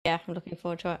Yeah, I'm looking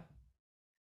forward to it.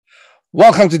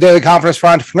 Welcome to Daily Confidence for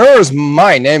Entrepreneurs.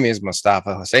 My name is Mustafa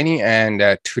Hosseini,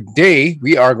 and today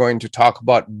we are going to talk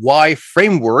about why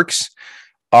frameworks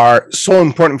are so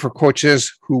important for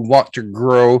coaches who want to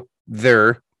grow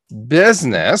their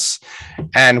business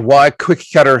and why cookie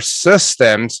cutter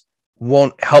systems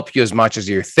won't help you as much as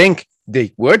you think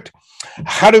they would.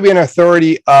 How to be an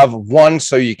authority of one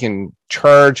so you can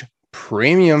charge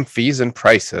premium fees and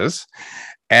prices,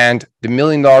 and the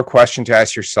 $1,000,000 question to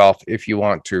ask yourself if you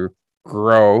want to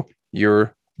grow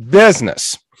your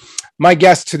business. My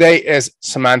guest today is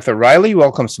Samantha Riley.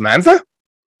 Welcome, Samantha.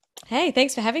 Hey,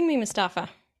 thanks for having me, Mustafa.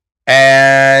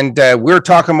 And we're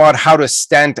talking about how to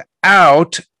stand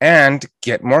out and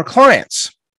get more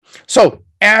clients. So,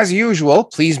 as usual,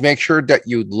 please make sure that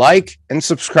you like and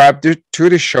subscribe to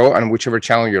the show on whichever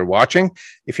channel you're watching.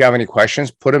 If you have any questions,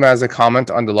 put them as a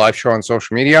comment on the live show on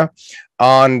social media.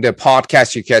 On the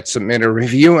podcast, you can submit a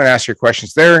review and ask your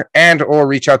questions there, and or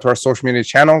reach out to our social media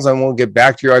channels, and we'll get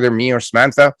back to you, either me or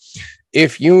Samantha.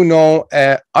 If you know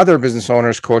other business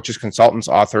owners, coaches, consultants,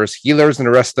 authors, healers, and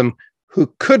the rest of them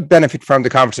who could benefit from the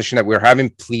conversation that we're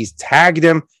having, please tag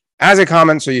them as a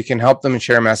comment so you can help them and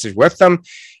share a message with them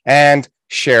and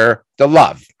share the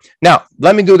love. Now,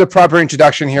 let me do the proper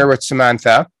introduction here with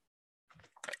Samantha,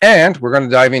 and we're going to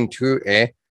dive into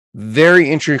a very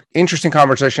interesting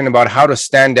conversation about how to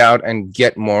stand out and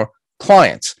get more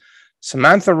clients.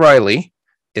 Samantha Riley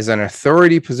is an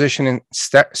authority positioning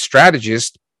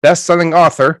strategist, best-selling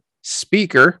author,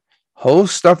 speaker,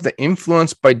 host of the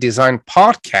Influence by Design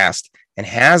podcast, and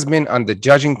has been on the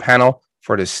judging panel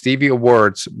for the Stevie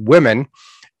Awards Women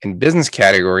in Business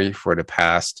category for the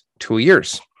past 2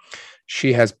 years.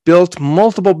 She has built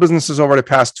multiple businesses over the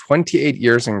past 28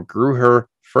 years and grew her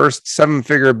first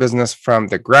 7-figure business from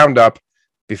the ground up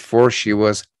before she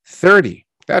was 30.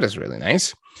 That is really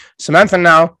nice. Samantha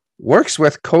now works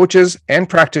with coaches and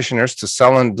practitioners to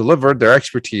sell and deliver their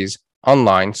expertise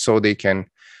online so they can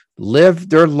live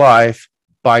their life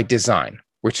by design,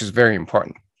 which is very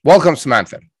important. Welcome,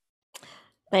 Samantha.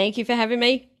 Thank you for having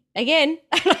me again.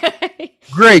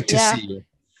 Great to see you.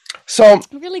 So,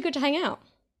 really good to hang out.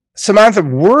 Samantha,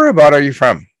 where are you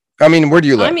from? I mean, where do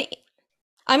you live?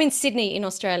 I'm in Sydney in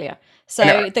Australia.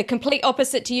 So the complete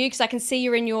opposite to you, because I can see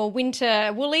you're in your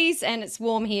winter woolies and it's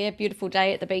warm here. Beautiful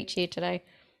day at the beach here today.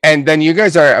 And then you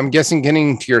guys are, I'm guessing,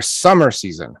 getting into your summer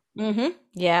season. Mm-hmm.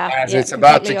 Yeah. As it's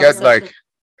about to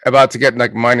get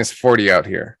like minus 40 out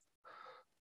here.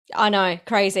 I know,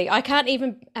 crazy. I can't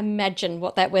even imagine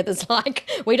what that weather's like.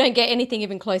 We don't get anything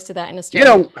even close to that in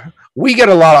Australia. You know, we get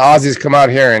a lot of Aussies come out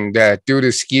here and do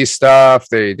the ski stuff.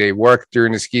 They work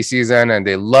during the ski season and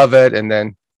they love it, and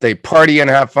then they party and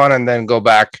have fun and then go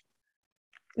back.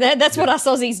 That's what us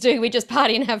Aussies do. We just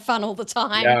party and have fun all the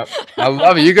time. Yeah, I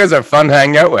love it. You guys are fun to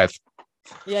hang out with.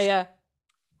 Yeah.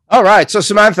 All right. So,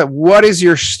 Samantha, what is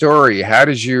your story? How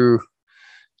did you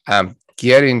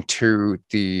get into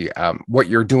the what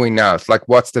you're doing now? It's like,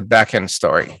 what's the back end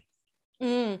story?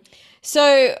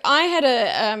 So I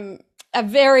had a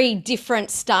very different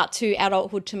start to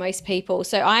adulthood to most people.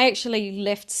 So I actually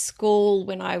left school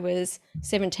when I was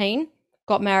 17,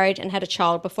 got married and had a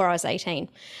child before I was 18.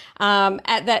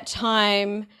 At that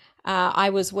time, I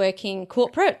was working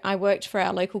corporate. I worked for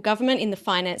our local government in the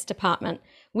finance department,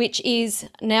 which is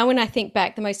now, when I think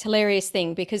back, the most hilarious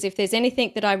thing, because if there's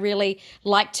anything that I really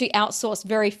like to outsource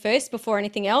very first before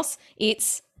anything else,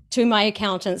 it's to my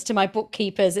accountants, to my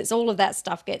bookkeepers. It's all of that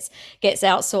stuff gets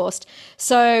outsourced.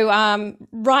 So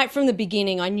right from the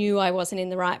beginning, I knew I wasn't in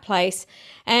the right place.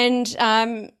 And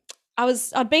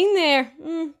I'd been there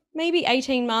maybe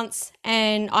 18 months,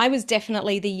 and I was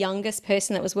definitely the youngest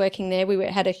person that was working there. We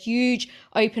had a huge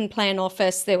open plan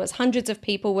office. There was hundreds of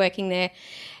people working there.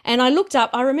 And I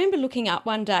remember looking up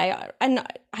one day, and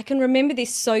I can remember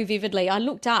this so vividly. I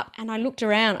looked up and I looked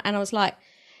around and I was like,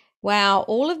 wow,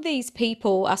 all of these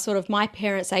people are sort of my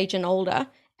parents' age and older,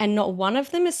 and not one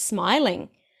of them is smiling.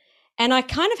 And I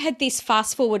kind of had this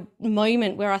fast forward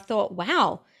moment where I thought,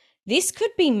 wow, this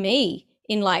could be me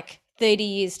in like 30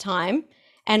 years' time.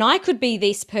 And I could be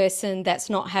this person that's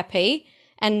not happy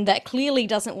and that clearly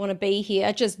doesn't want to be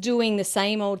here, just doing the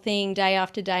same old thing day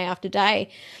after day after day.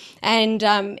 And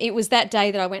it was that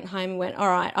day that I went home and went, all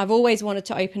right, I've always wanted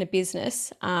to open a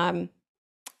business.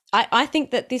 I think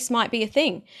that this might be a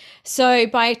thing. So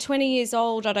by 20 years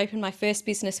old, I'd opened my first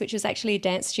business, which was actually a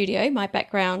dance studio. My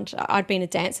background, I'd been a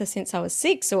dancer since I was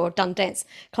 6, or done dance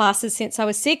classes since I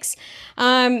was 6.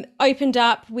 Opened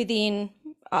up within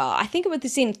I think it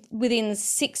was within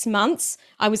 6 months,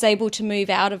 I was able to move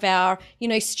out of our,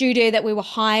 studio that we were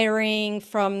hiring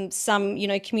from some,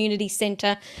 community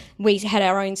center. We had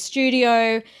our own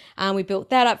studio. We built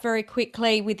that up very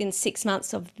quickly. Within 6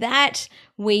 months of that,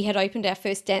 we had opened our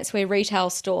first dancewear retail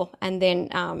store. And then,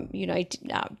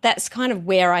 that's kind of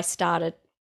where I started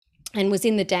and was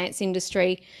in the dance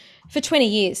industry for 20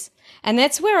 years. And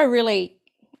that's where I really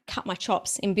cut my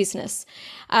chops in business.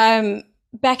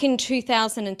 Back in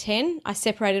 2010, I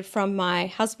separated from my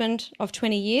husband of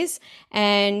 20 years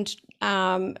and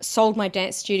sold my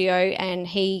dance studio, and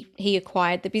he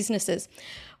acquired the businesses.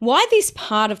 Why this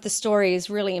part of the story is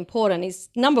really important is,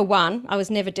 number one, I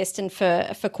was never destined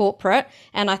for corporate.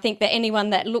 And I think that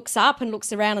anyone that looks up and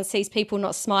looks around and sees people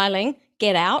not smiling,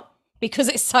 get out, because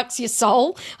it sucks your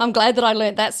soul. I'm glad that I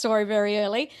learned that story very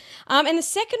early. And the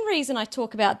second reason I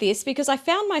talk about this, because I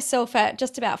found myself at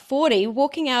just about 40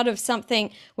 walking out of something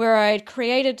where I had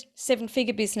created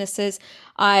 7-figure businesses.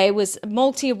 I was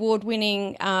multi-award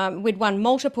winning. We'd won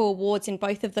multiple awards in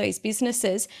both of those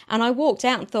businesses. And I walked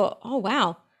out and thought, oh,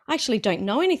 wow, I actually don't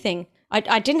know anything.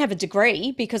 I didn't have a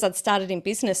degree because I'd started in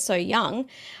business so young.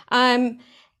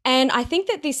 And I think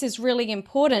that this is really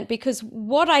important, because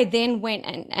what I then went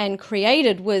and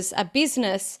created was a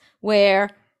business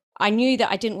where I knew that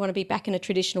I didn't want to be back in a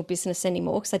traditional business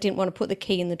anymore, because I didn't want to put the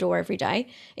key in the door every day.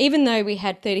 Even though we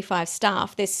had 35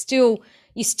 staff,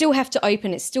 you still have to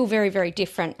open. It's still very, very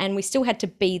different. And we still had to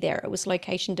be there. It was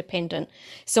location dependent.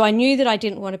 So I knew that I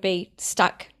didn't want to be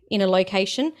stuck in a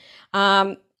location.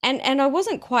 And I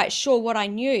wasn't quite sure what I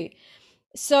knew.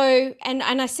 So, and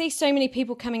I see so many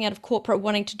people coming out of corporate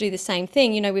wanting to do the same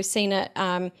thing. We've seen it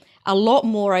a lot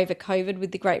more over COVID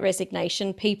with the Great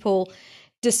Resignation, people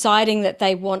deciding that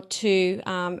they want to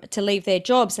leave their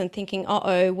jobs and thinking,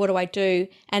 uh-oh, what do I do?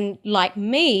 And like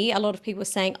me, a lot of people are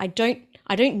saying, I don't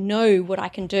know what I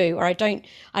can do, or I don't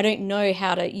know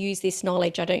how to use this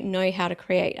knowledge. I don't know how to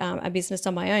create a business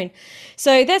on my own.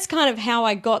 So that's kind of how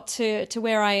I got to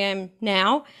where I am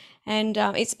now. And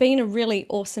it's been a really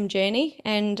awesome journey.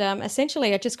 And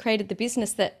essentially, I just created the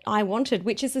business that I wanted,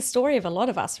 which is the story of a lot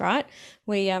of us, right?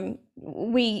 We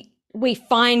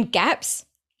find gaps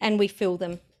and we fill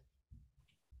them.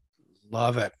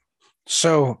 Love it.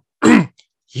 So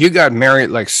you got married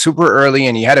like super early,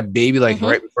 and you had a baby like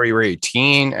right before you were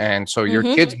 18, and so your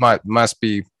kids must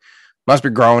be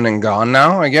grown and gone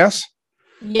now, I guess.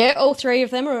 Yeah, all three of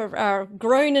them are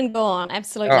grown and gone.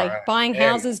 Absolutely. Right. Buying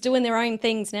houses, doing their own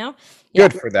things now.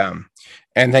 Good for them.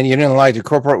 And then you didn't like the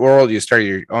corporate world. You started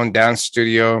your own dance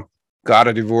studio, got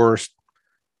a divorce.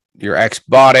 Your ex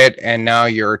bought it, and now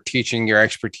you're teaching your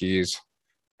expertise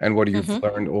and what you've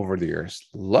learned over the years.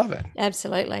 Love it.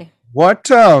 Absolutely. What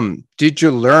did you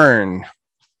learn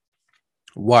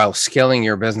while scaling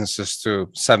your businesses to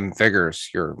 7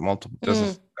 figures, your multiple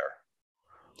businesses there?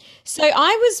 So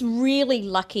I was really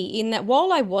lucky in that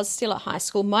while I was still at high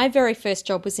school, my very first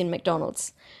job was in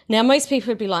McDonald's. Now, most people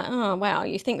would be like, oh, wow,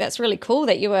 you think that's really cool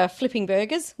that you were flipping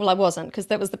burgers? Well, I wasn't, because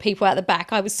that was the people out the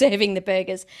back. I was serving the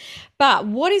burgers. But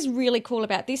what is really cool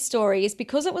about this story is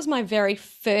because it was my very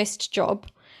first job,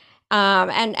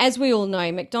 and as we all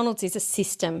know, McDonald's is a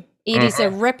system. It is a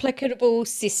replicable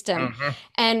system.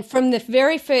 And from the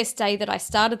very first day that I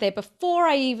started there, before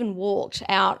I even walked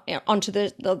out onto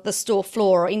the store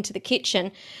floor or into the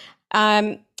kitchen,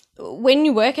 when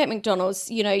you work at McDonald's,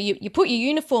 you put your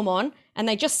uniform on and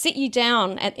they just sit you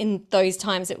down. In those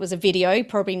times, it was a video.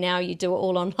 Probably now you do it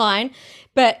all online.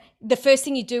 But the first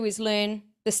thing you do is learn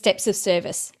the steps of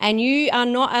service, and you are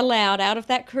not allowed out of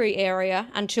that crew area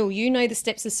until you know the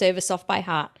steps of service off by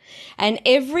heart. And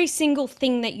every single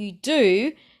thing that you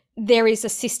do, there is a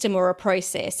system or a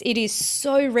process. It is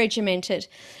so regimented.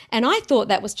 And I thought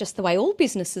that was just the way all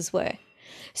businesses were.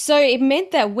 So it meant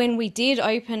that when we did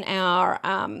open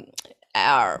our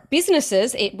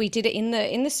businesses, we did it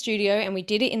in the studio and we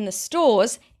did it in the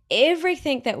stores.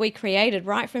 Everything that we created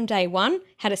right from day one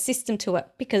had a system to it,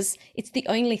 because it's the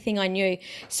only thing I knew.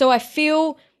 So I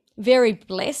feel very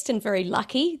blessed and very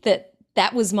lucky that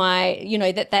was my,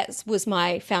 that was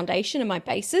my foundation and my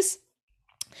basis.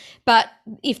 But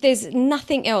if there's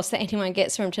nothing else that anyone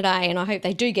gets from today, and I hope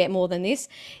they do get more than this,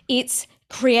 it's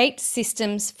create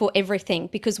systems for everything.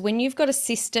 Because when you've got a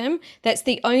system, that's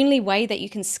the only way that you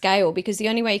can scale, because the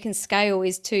only way you can scale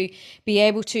is to be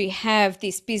able to have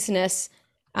this business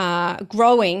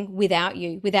growing without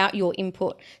your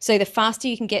input. So the faster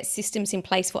you can get systems in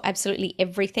place for absolutely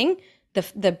everything,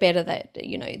 the better that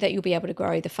you'll be able to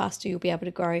grow, the faster you'll be able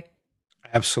to grow.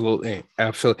 Absolutely.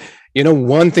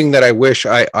 One thing that I wish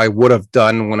I would have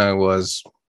done when I was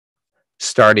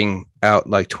starting out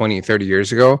like 20, 30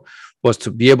 years ago was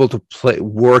to be able to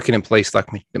work in a place like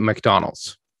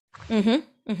McDonald's.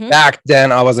 Mm-hmm. Back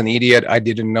then, I was an idiot. I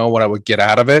didn't know what I would get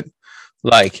out of it.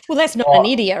 Like, well, that's not an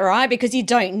idiot, right? Because you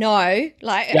don't know.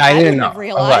 Like, yeah, I didn't wouldn't know. have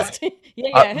realized. Right.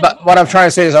 Yeah. But what I'm trying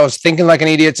to say is I was thinking like an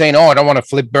idiot saying, oh, I don't want to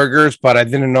flip burgers, but I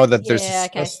didn't know that there's a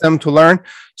system to learn.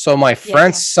 So my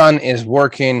friend's son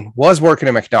was working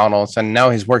at McDonald's, and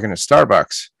now he's working at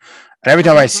Starbucks. And every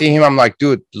time I see him, I'm like,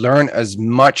 dude, learn as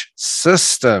much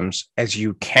systems as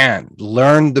you can.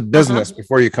 Learn the business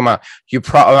before you come out.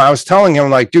 I was telling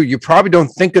him, like, dude, you probably don't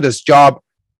think of this job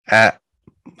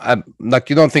like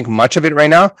you don't think much of it right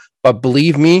now, but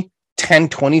believe me, 10,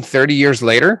 20, 30 years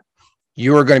later,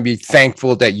 you are going to be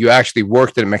thankful that you actually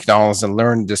worked at McDonald's and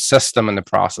learned the system and the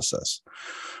processes.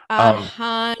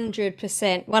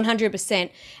 100%, 100%.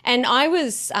 And I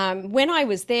was, when I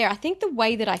was there, I think the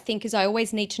way that I think is I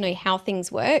always need to know how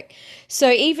things work. So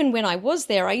even when I was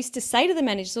there, I used to say to the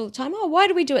managers all the time, oh, why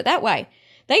do we do it that way?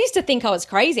 They used to think I was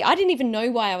crazy. I didn't even know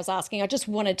why I was asking. I just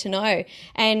wanted to know.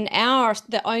 And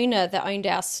the owner that owned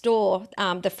our store,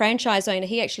 the franchise owner,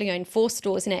 he actually owned 4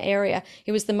 stores in our area.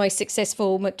 He was the most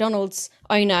successful McDonald's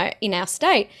owner in our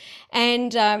state.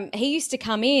 And he used to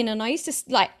come in, and I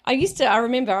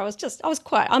remember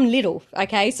I'm little,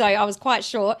 okay? So I was quite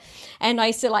short, and I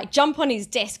used to like jump on his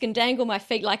desk and dangle my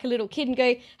feet like a little kid and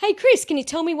go, hey, Chris, can you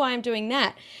tell me why I'm doing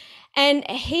that? And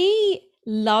he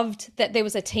loved that there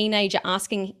was a teenager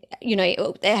asking,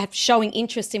 showing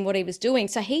interest in what he was doing.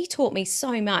 So he taught me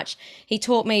so much. He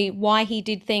taught me why he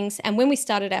did things. And when we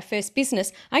started our first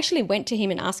business, I actually went to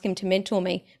him and asked him to mentor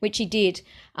me, which he did.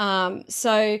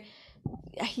 So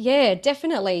yeah,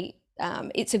 definitely.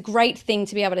 It's a great thing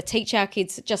to be able to teach our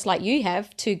kids, just like you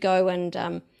have, to go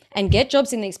and get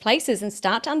jobs in these places and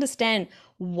start to understand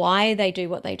why they do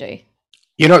what they do.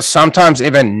 Sometimes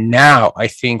even now, I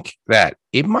think that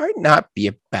it might not be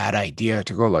a bad idea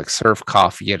to go like serve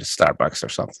coffee at a Starbucks or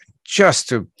something, just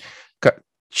to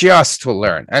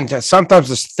learn. And sometimes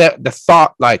the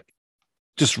thought like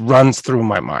just runs through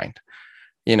my mind,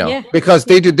 because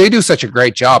they do such a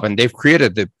great job, and they've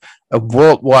created a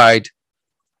worldwide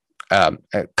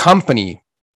company,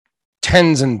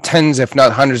 tens and tens, if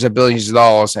not hundreds of billions of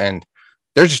dollars, and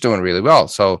they're just doing really well.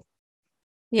 So.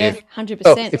 Yeah, 100%.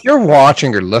 So if you're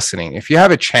watching or listening, if you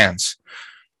have a chance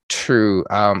to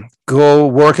go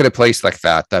work at a place like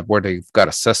that where they've got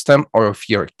a system, or if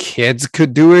your kids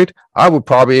could do it, I would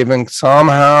probably even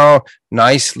somehow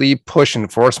nicely push and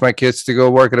force my kids to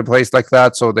go work at a place like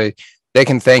that, so they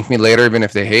can thank me later, even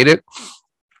if they hate it,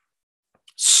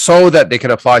 so that they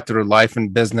can apply to their life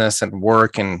and business and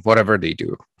work and whatever they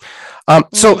do.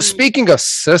 So speaking of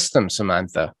systems,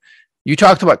 Samantha, you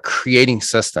talked about creating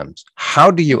systems.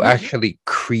 How do you actually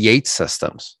create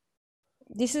systems?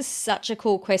 This is such a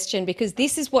cool question, because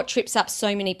this is what trips up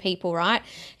so many people, right?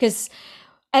 Because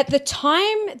at the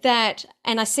time that,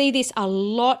 and I see this a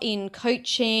lot in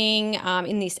coaching,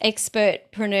 in this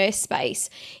expertpreneur space,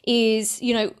 is,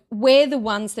 we're the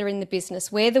ones that are in the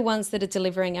business. We're the ones that are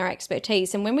delivering our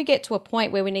expertise. And when we get to a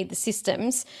point where we need the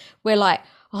systems, we're like,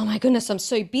 oh my goodness, I'm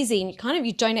so busy. And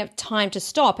you don't have time to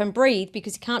stop and breathe,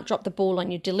 because you can't drop the ball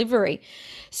on your delivery.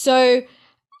 So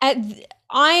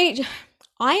I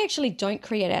actually don't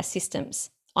create our systems.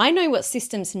 I know what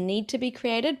systems need to be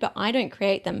created, but I don't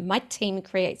create them. My team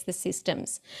creates the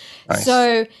systems. Nice.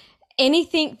 So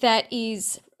anything that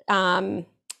is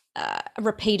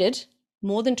repeated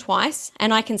more than twice,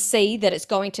 and I can see that it's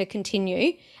going to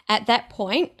continue, at that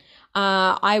point,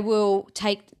 I will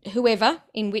take whoever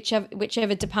in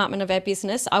whichever department of our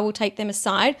business, I will take them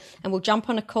aside and we'll jump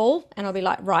on a call, and I'll be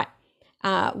like, right,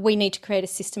 we need to create a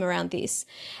system around this.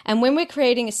 And when we're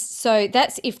creating, so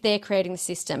that's if they're creating the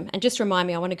system. And just remind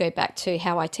me, I want to go back to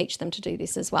how I teach them to do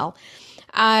this as well.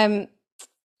 And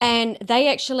they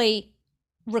actually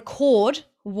record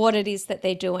what it is that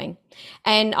they're doing.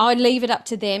 And I leave it up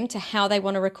to them to how they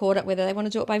want to record it, whether they want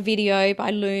to do it by video,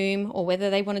 by Loom, or whether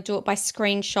they want to do it by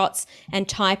screenshots and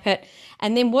type it.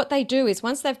 And then what they do is,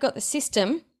 once they've got the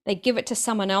system, they give it to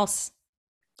someone else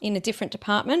in a different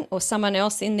department, or someone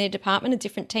else in their department, a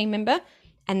different team member,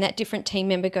 and that different team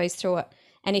member goes through it.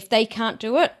 And if they can't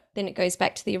do it, then it goes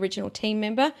back to the original team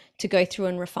member to go through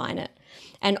and refine it.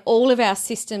 And all of our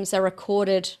systems are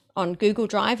recorded on Google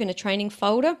Drive in a training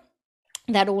folder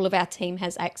that all of our team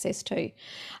has access to.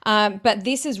 But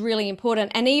this is really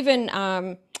important. And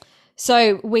even,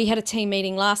 so we had a team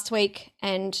meeting last week,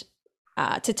 and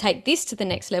to take this to the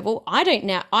next level, I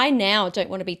now don't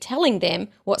want to be telling them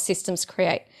what systems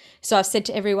create. So I've said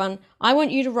to everyone, I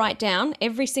want you to write down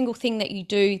every single thing that you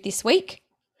do this week.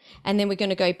 And then we're going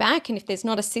to go back, and if there's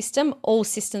not a system, all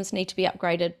systems need to be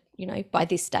upgraded, by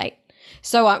this date.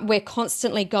 So we're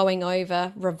constantly going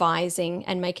over, revising,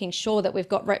 and making sure that we've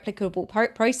got replicable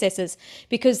processes,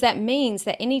 because that means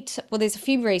that well, there's a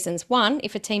few reasons. One,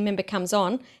 if a team member comes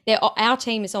on, our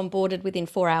team is onboarded within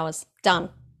 4 hours, done,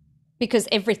 because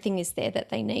everything is there that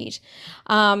they need.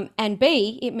 And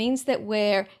B, it means that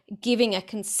we're giving a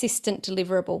consistent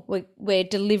deliverable. We're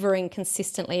delivering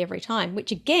consistently every time,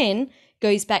 which again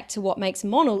goes back to what makes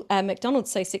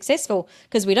McDonald's so successful,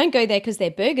 because we don't go there because their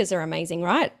burgers are amazing,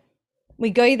 right? We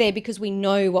go there because we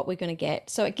know what we're going to get.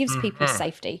 So it gives people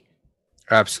safety.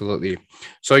 Absolutely.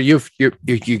 So you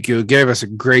gave us a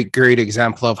great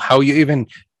example of how you don't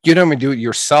even do it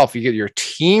yourself. You get your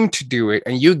team to do it,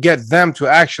 and you get them to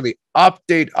actually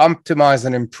update, optimize,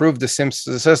 and improve the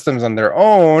systems on their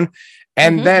own.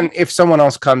 And then if someone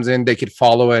else comes in, they could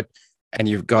follow it, and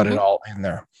you've got it all in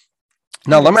there.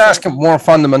 Now, let me ask a more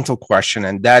fundamental question,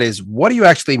 and that is, what do you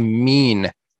actually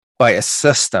mean by a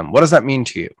system? What does that mean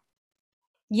to you?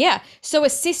 Yeah. So a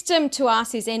system to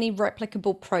us is any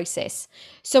replicable process.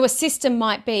 So a system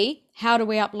might be, how do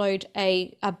we upload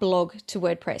a blog to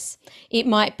WordPress? It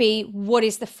might be, what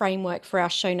is the framework for our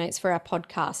show notes for our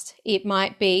podcast? It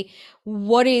might be,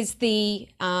 what is the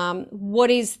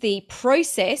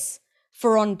process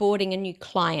for onboarding a new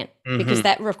client? Because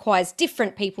that requires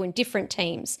different people in different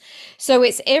teams. So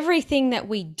it's everything that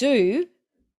we do.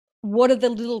 What are the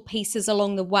little pieces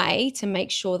along the way to make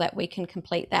sure that we can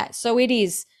complete that? So it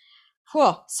is,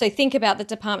 so think about the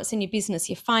departments in your business,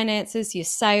 your finances, your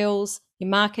sales,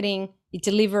 your marketing, your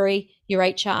delivery, your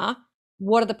HR.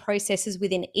 What are the processes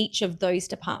within each of those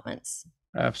departments?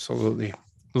 Absolutely.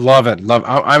 Love it.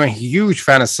 I'm a huge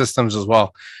fan of systems as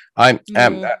well.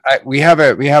 We have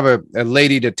a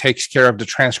lady that takes care of the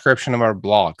transcription of our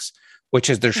blogs, which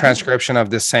is the transcription of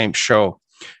the same show.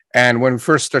 And when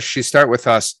she started with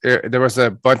us, there was a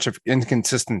bunch of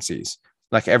inconsistencies,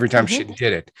 like every time she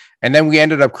did it. And then we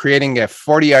ended up creating a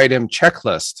 40-item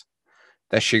checklist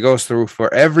that she goes through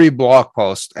for every blog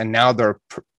post. And now they're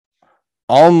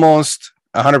almost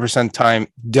 100% time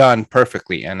done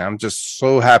perfectly. And I'm just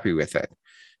so happy with it.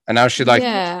 And now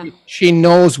she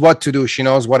knows what to do. She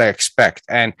knows what I expect.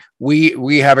 And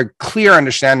we have a clear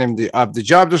understanding of the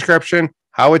job description,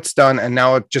 how it's done. And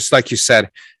now, just like you said,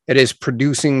 it is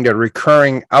producing the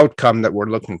recurring outcome that we're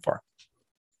looking for.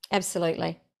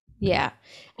 Absolutely. Yeah.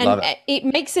 And it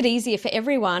makes it easier for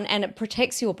everyone, and it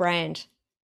protects your brand,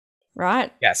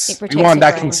 right? Yes. We want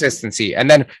that consistency. And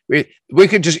then we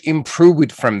could just improve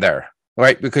it from there,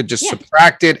 right? We could just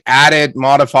subtract it, add it,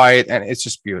 modify it, and it's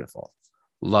just beautiful.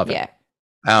 Love it.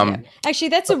 Yeah. Actually,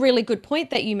 that's a really good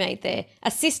point that you made there.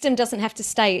 A system doesn't have to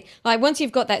stay, like once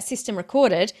you've got that system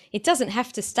recorded, it doesn't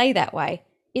have to stay that way.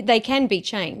 They can be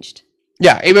changed.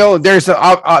 Yeah, there's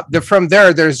from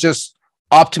there. There's just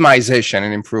optimization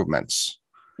and improvements.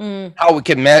 How we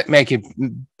can make it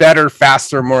better,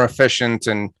 faster, more efficient,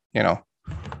 and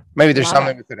maybe there's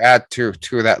something we could add to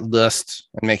that list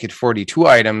and make it 42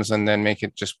 items, and then make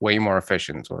it just way more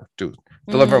efficient, or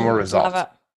deliver more results. Love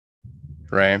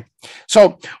it. Right.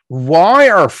 So, why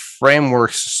are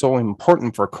frameworks so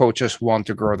important for coaches who want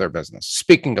to grow their business?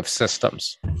 Speaking of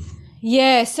systems.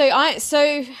 Yeah,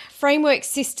 so framework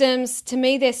systems, to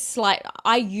me,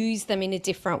 I use them in a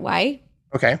different way.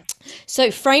 Okay. So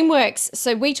frameworks,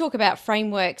 we talk about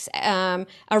frameworks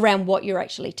around what you're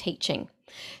actually teaching.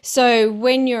 So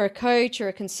when you're a coach or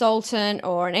a consultant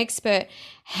or an expert,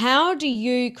 how do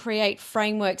you create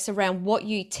frameworks around what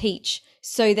you teach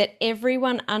so that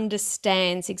everyone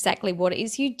understands exactly what it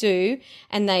is you do,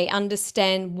 and they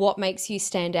understand what makes you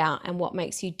stand out and what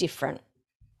makes you different?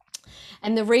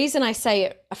 And the reason I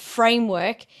say a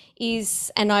framework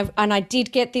is, and I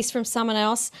did get this from someone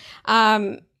else,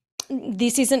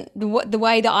 this isn't the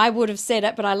way that I would have said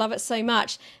it, but I love it so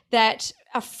much, that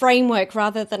a framework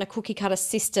rather than a cookie cutter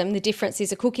system. The difference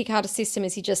is a cookie cutter system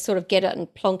is you just sort of get it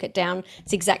and plonk it down.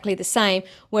 It's exactly the same.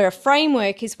 Where a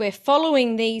framework is we're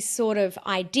following these sort of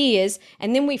ideas,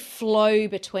 and then we flow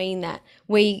between that.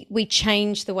 We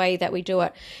change the way that we do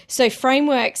it. So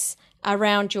frameworks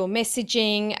around your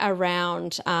messaging,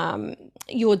 around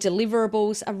your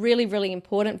deliverables are really, really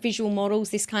important. Visual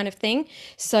models, this kind of thing,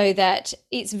 so that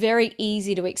it's very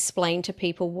easy to explain to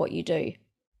people what you do.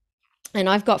 And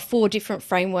I've got 4 different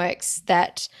frameworks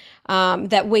that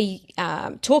we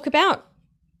talk about,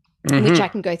 which I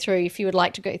can go through if you would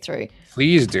like to go through.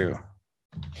 Please do.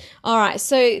 All right.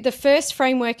 So the first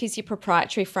framework is your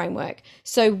proprietary framework.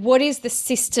 So what is the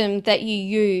system that you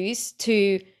use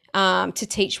to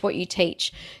teach what you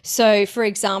teach? So for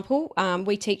example,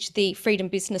 we teach the Freedom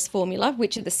Business Formula,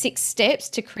 which are the 6 steps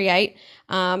to create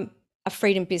a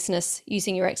freedom business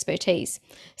using your expertise.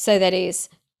 So that is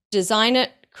design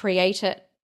it, create it,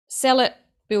 sell it,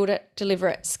 build it, deliver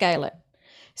it, scale it.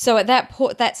 So at that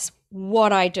point, that's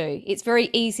what I do. It's very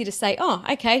easy to say, oh,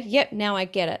 okay, yep, now I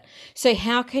get it. So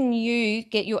how can you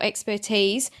get your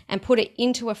expertise and put it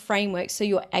into a framework so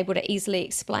you're able to easily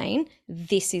explain,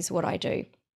 this is what I do?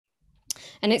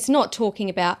 And it's not talking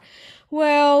about,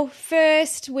 well,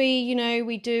 first we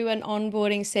do an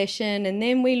onboarding session and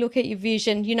then we look at your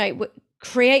vision,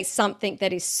 create something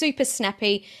that is super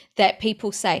snappy that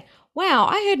people say, wow,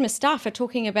 I heard Mustafa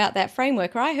talking about that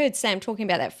framework, or I heard Sam talking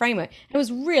about that framework. It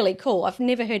was really cool. I've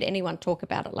never heard anyone talk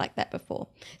about it like that before.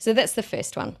 So that's the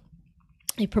first one,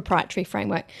 a proprietary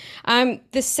framework.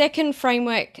 The second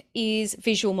framework is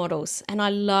visual models. And I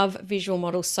love visual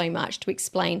models so much to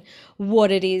explain what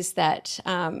it is that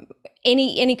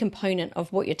any component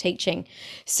of what you're teaching.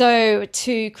 So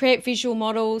to create visual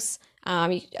models,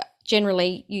 you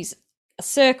generally use a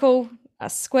circle, a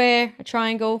square, a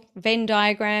triangle, Venn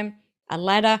diagram, a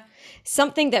ladder,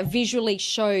 something that visually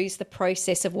shows the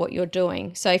process of what you're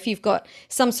doing. So if you've got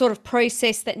some sort of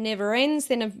process that never ends,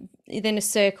 then a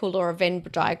circle or a Venn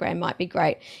diagram might be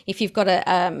great. If you've got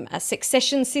a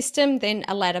succession system, then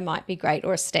a ladder might be great,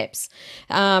 or a steps.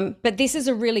 But this is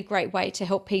a really great way to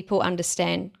help people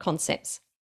understand concepts.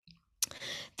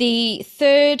 The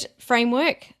third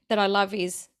framework that I love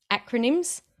is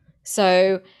acronyms.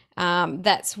 So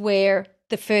that's where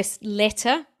the first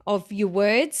letter of your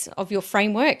words, of your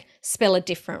framework, spell a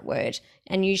different word,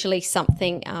 and usually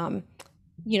something,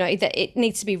 that it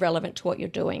needs to be relevant to what you're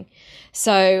doing.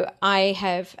 So I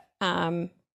have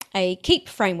a keep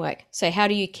framework. So how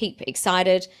do you keep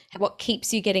excited? What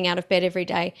keeps you getting out of bed every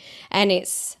day? And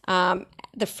it's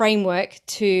the framework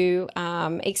to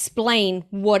explain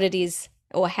what it is,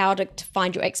 or how to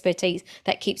find your expertise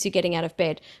that keeps you getting out of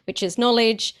bed, which is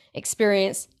knowledge,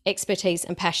 experience, expertise,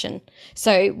 and passion.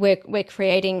 So we're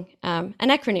creating an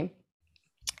acronym.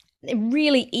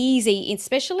 Really easy,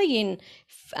 especially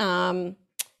in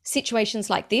situations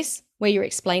like this where you're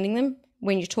explaining them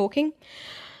when you're talking.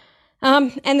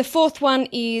 And the fourth one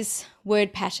is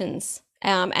word patterns.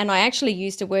 And I actually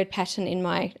used a word pattern in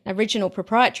my original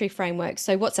proprietary framework.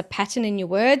 So what's a pattern in your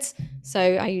words? So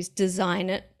I use design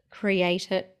it,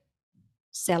 create it,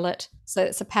 sell it. So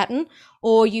it's a pattern.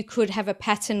 Or you could have a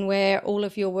pattern where all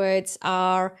of your words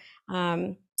are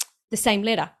the same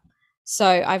letter. So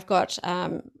I've got,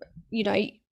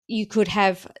 you could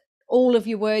have all of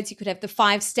your words, you could have the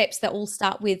 5 steps that all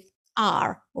start with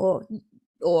R, or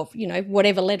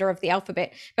whatever letter of the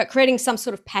alphabet, but creating some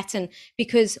sort of pattern,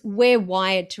 because we're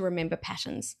wired to remember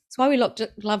patterns. That's why we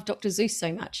love Dr. Zeus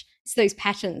so much. It's those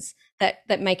patterns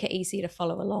that make it easy to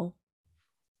follow along.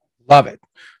 Love it.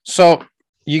 So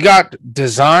you got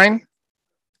design.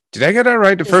 Did I get that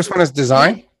right? The first one is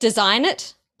design. Yeah. Design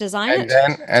it.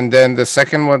 And then the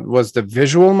second one was the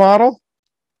visual model.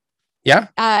 Yeah.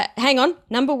 Hang on.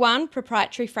 Number 1,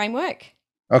 proprietary framework.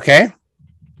 Okay.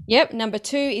 Yep. Number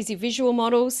 2 is your visual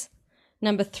models.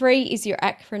 Number 3 is your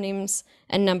acronyms.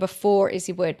 And number 4 is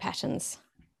your word patterns.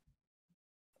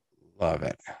 Love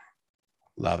it.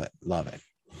 Love it. Love it.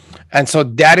 And so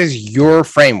that is your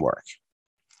framework.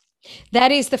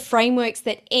 That is the frameworks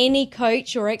that any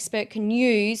coach or expert can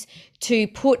use to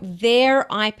put their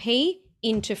IP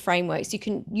into frameworks. You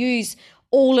can use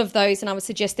all of those, and I would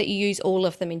suggest that you use all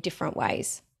of them in different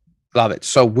ways. Love it.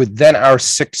 So within our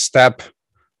 6-step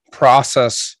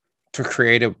process to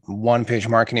create a 1-page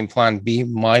marketing plan be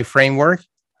my framework?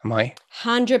 Am I?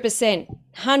 100%.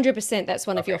 100%. That's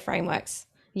one of your frameworks.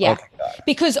 Yeah. Okay,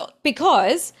 because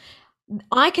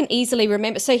I can easily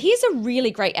remember. So here's a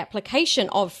really great application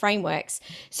of frameworks.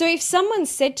 So if someone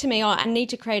said to me, I need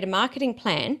to create a marketing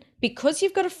plan, because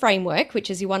you've got a framework, which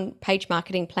is your 1-page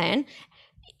marketing plan,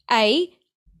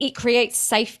 it creates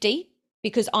safety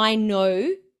because I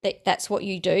know that that's what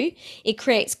you do. It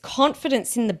creates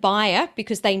confidence in the buyer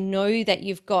because they know that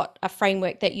you've got a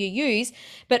framework that you use.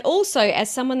 But also,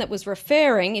 as someone that was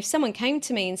referring, if someone came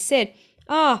to me and said,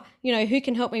 who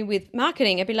can help me with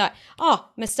marketing? I'd be like,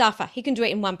 Mustafa, he can do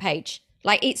it in 1 page.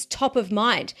 Like, it's top of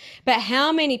mind. But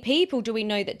how many people do we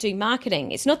know that do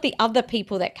marketing? It's not the other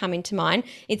people that come into mind.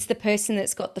 It's the person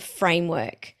that's got the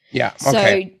framework. Yeah.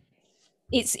 Okay. So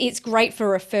it's great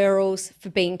for referrals, for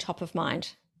being top of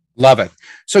mind. Love it.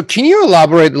 So can you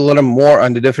elaborate a little more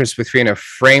on the difference between a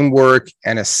framework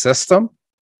and a system?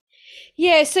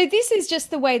 Yeah, so this is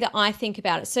just the way that I think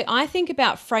about it. So I think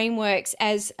about frameworks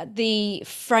as the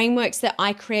frameworks that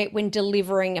I create when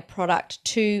delivering a product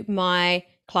to my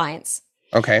clients.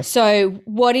 Okay. So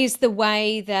what is the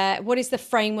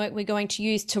framework we're going to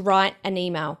use to write an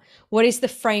email? What is the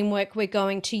framework we're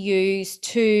going to use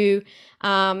to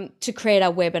create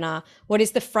our webinar? What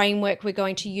is the framework we're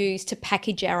going to use to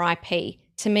package our IP,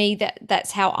 to me,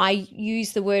 that's how I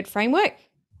use the word framework.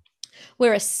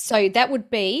 Whereas, so that would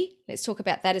be, let's talk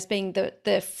about that as being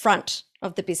the front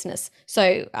of the business.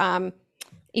 So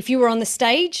if you were on the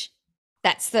stage,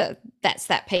 that's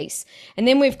that piece. And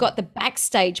then we've got the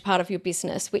backstage part of your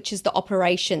business, which is the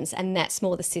operations, and that's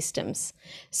more the systems.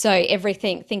 So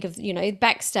everything, think of,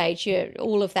 backstage,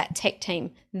 all of that tech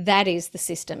team, that is the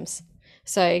systems.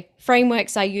 So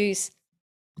frameworks I use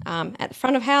at the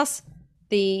front of house,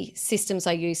 the systems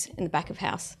I use in the back of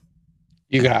house.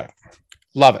 You got it.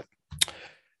 Love it.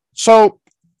 So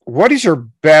what is your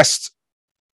best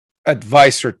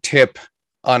advice or tip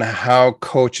on how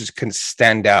coaches can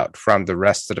stand out from the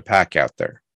rest of the pack out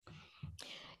there?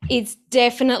 It's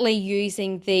definitely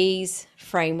using these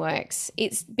frameworks.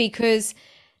 It's because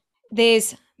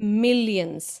there's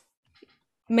millions,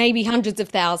 maybe hundreds of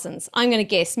thousands, I'm going to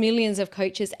guess millions of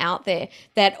coaches out there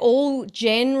that all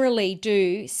generally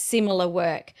do similar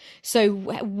work. So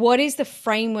what is the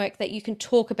framework that you can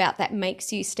talk about that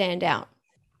makes you stand out?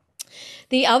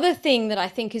 The other thing that I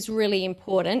think is really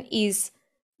important is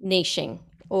niching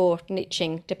or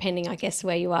niching, depending, I guess,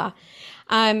 where you are.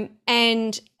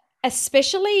 And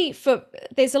especially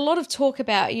there's a lot of talk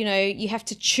about, you have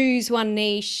to choose one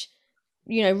niche,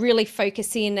 really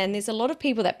focus in. And there's a lot of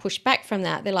people that push back from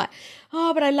that. They're like,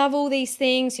 oh, but I love all these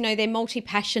things. They're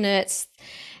multi-passionates.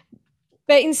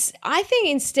 But I think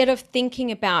instead of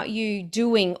thinking about you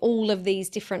doing all of these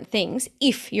different things,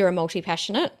 if you're a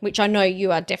multi-passionate, which I know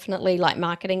you are definitely, like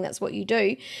marketing, that's what you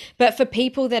do. But for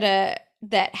people that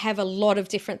have a lot of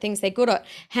different things they're good at,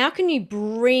 how can you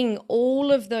bring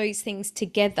all of those things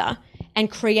together and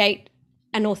create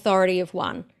an authority of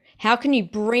one? How can you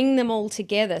bring them all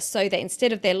together so that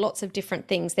instead of they're lots of different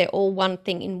things, they're all one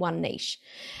thing in one niche?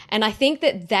 And I think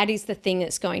that is the thing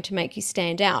that's going to make you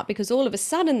stand out, because all of a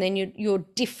sudden then you're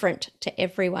different to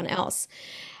everyone else.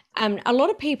 A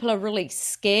lot of people are really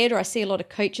scared, or I see a lot of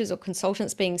coaches or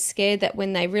consultants being scared that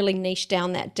when they really niche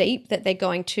down that deep, that they're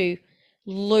going to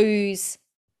lose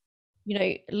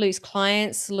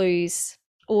clients, lose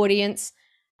audience.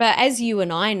 But as you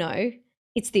and I know,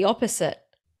 it's the opposite.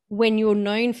 When you're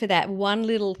known for that one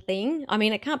little thing, I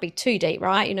mean, it can't be too deep,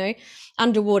 right?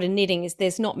 Underwater knitting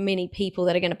there's not many people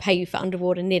that are going to pay you for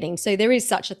underwater knitting. So there is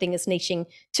such a thing as niching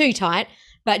too tight.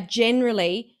 But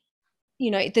generally,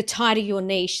 the tighter your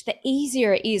niche, the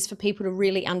easier it is for people to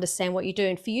really understand what you do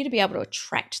and for you to be able to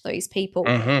attract those people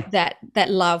that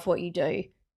love what you do.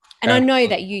 And I know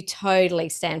that you totally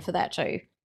stand for that too.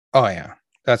 Oh, yeah.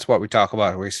 That's what we talk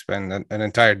about. We spend an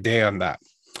entire day on that.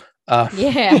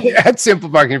 At Simple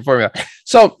Marketing Formula.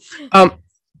 So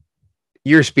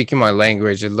you're speaking my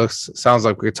language. It sounds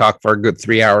like we could talk for a good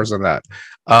 3 hours on that.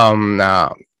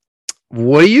 Now,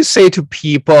 what do you say to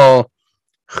people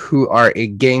who are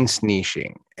against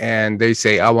niching and they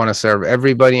say, I want to serve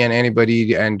everybody and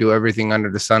anybody and do everything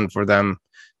under the sun for them,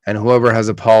 and whoever has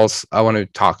a pulse, I want to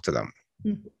talk to them?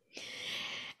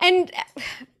 And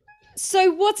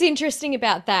so what's interesting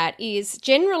about that is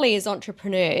generally as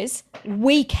entrepreneurs,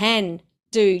 we can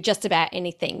do just about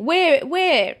anything.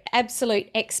 We're absolute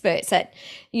experts at,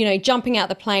 jumping out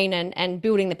the plane and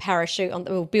building the parachute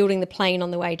or building the plane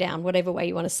on the way down, whatever way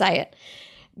you want to say it.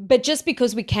 But just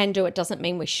because we can do it doesn't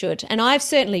mean we should. And I've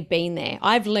certainly been there.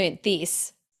 I've learnt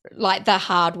this like the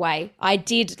hard way. I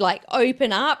did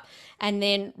open up and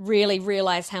then really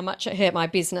realize how much it hurt my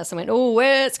business. I went, oh,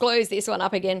 let's close this one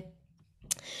up again.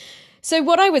 So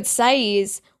what I would say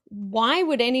is, why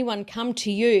would anyone come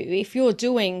to you if you're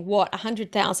doing what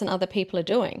 100,000 other people are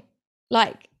doing?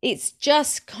 It's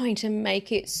just going to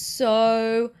make it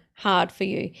so hard for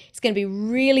you. It's going to be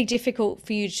really difficult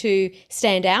for you to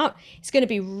stand out. It's going to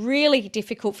be really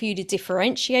difficult for you to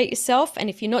differentiate yourself.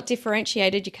 And if you're not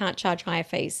differentiated, you can't charge higher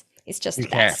fees. It's just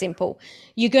that simple.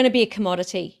 You're going to be a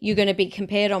commodity. You're going to be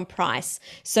compared on price.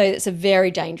 So it's a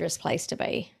very dangerous place to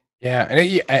be. Yeah.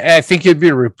 And I think you'd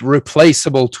be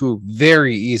replaceable too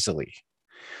very easily.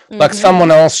 Like someone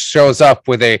else shows up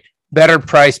with a better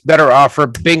price, better offer,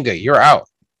 bingo, you're out.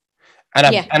 And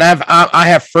I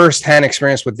have firsthand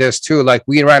experience with this too. Like,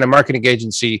 we ran a marketing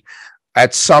agency.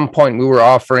 At some point, we were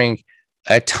offering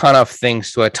a ton of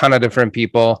things to a ton of different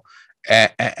people,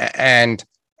 and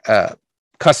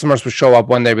customers would show up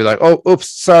one day, be like, "Oh, oops,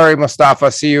 sorry,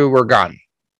 Mustafa, see you, we're gone."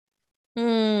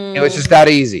 It was just that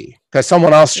easy because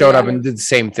someone else showed up and did the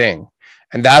same thing,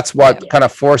 and that's what kind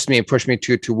of forced me and pushed me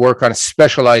to work on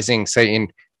specializing, say,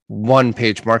 in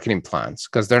one-page marketing plans,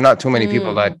 because there are not too many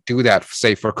people that do that,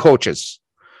 say, for coaches,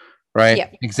 right?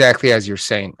 Yep. Exactly as you're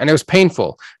saying. And it was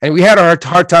painful. And we had a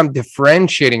hard time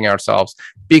differentiating ourselves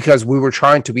because we were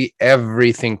trying to be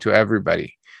everything to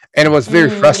everybody. And it was very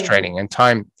frustrating. And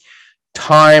time,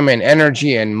 time and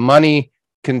energy and money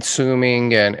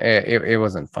consuming, and it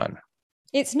wasn't fun.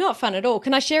 It's not fun at all.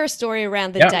 Can I share a story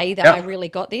around the Yeah, day that yeah. I really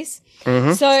got this?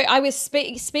 Mhm. So I was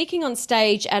speaking on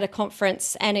stage at a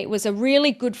conference, and it was a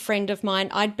really good friend of mine.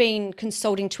 I'd been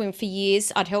consulting to him for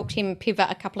years. I'd helped him pivot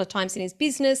a couple of times in his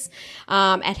business.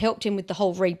 I'd helped him with the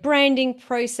whole rebranding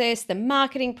process, the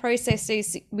marketing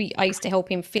processes. I used to help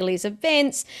him fill his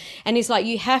events, and he's like,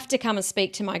 "You have to come and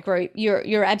speak to my group.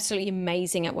 You're absolutely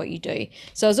amazing at what you do."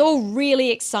 So I was all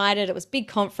really excited. It was a big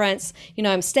conference. You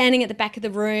know, I'm standing at the back of the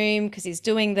room because he's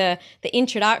doing the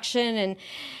introduction,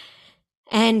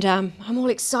 and I'm all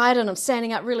excited. I'm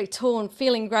standing up really tall and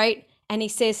feeling great. And he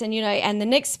says, and the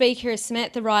next speaker is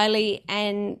Samantha Riley,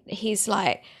 and he's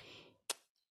like,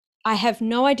 "I have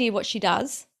no idea what she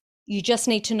does. You just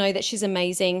need to know that she's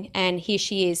amazing, and here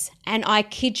she is." And I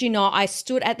kid you not, I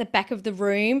stood at the back of the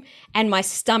room and my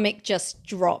stomach just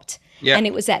dropped. Yeah. And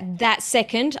it was at that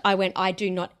second I went, I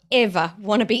do not ever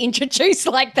want to be introduced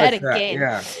like that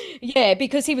again. Yeah,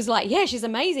 because he was like, "Yeah, she's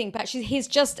amazing," but he's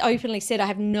just openly said, "I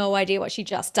have no idea what she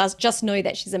just does. Just know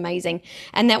that she's amazing."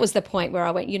 And that was the point where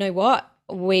I went, you know what?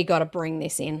 We got to bring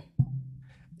this in.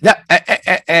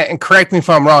 That, and correct me if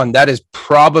I'm wrong, that is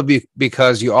probably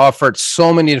because you offered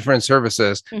so many different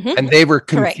services, and they were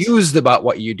confused about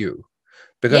what you do,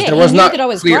 because there was not that I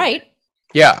was clear. Great.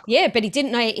 Yeah. Yeah, but he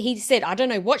didn't know. He said, "I don't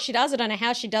know what she does. I don't know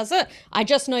how she does it. I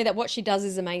just know that what she does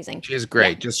is amazing." She's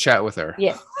great. Yeah. Just chat with her.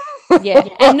 Yeah. Yeah.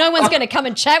 And no one's going to come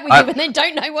and chat with you and then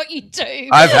don't know what you do.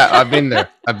 I've been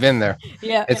there.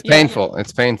 Yeah. It's painful.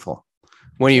 It's painful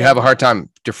when you have a hard time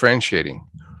differentiating.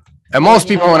 And most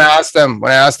people, when I ask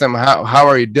them how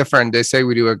are you different, they say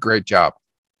we do a great job.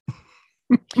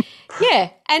 Yeah.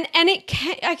 And it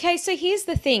can, okay, so here's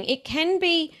the thing. It can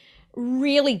be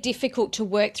really difficult to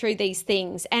work through these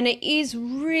things, and it is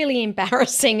really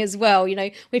embarrassing as well, you know,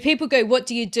 when people go, "What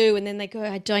do you do?" and then they go,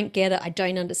 "I don't get it, I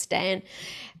don't understand."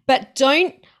 But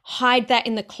don't hide that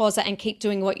in the closet and keep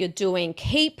doing what you're doing.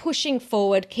 Keep pushing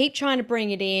forward, keep trying to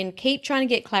bring it in, keep trying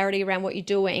to get clarity around what you're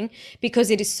doing,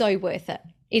 because it is so worth it.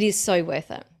 It is so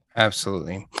worth it.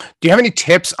 Absolutely. Do you have any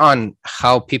tips on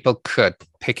how people could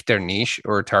pick their niche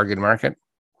or target market?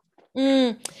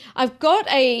 I've got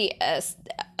a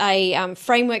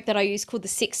framework that I use called the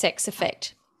 6X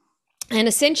effect. And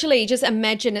essentially, just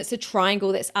imagine it's a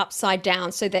triangle that's upside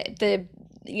down, so that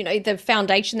the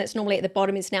foundation that's normally at the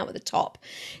bottom is now at the top.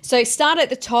 So start at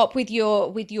the top with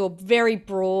your very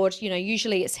broad,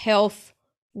 usually it's health,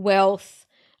 wealth,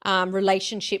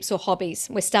 relationships or hobbies.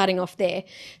 We're starting off there.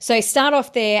 So start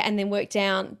off there and then work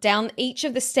down each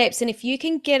of the steps. And if you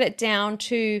can get it down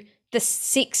to the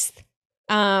 6th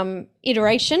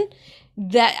iteration,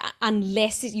 that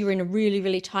unless you're in a really,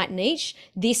 really tight niche,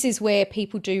 this is where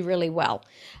people do really well.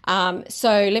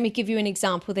 So let me give you an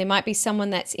example. There might be someone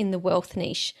that's in the wealth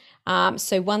niche.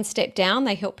 So one step down,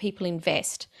 they help people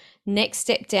invest. Next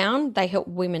step down, they help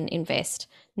women invest.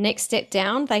 Next step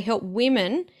down, they help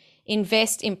women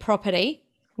invest in property.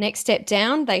 Next step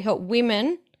down, they help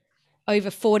women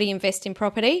over 40 invest in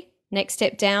property. Next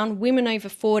step down, women over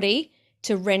 40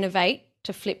 to renovate,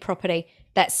 to flip property.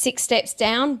 That's 6 steps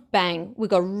down, bang, we've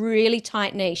got a really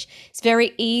tight niche. It's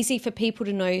very easy for people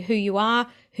to know who you are,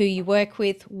 who you work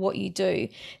with, what you do.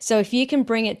 So if you can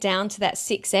bring it down to that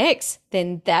 6X,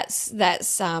 then that's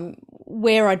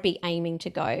where I'd be aiming to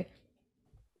go.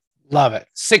 Love it.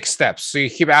 6 steps. So you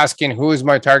keep asking, who is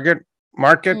my target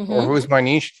market or who is my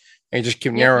niche? And you just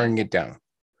keep narrowing it down.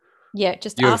 Yeah,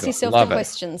 just Beautiful. ask yourself the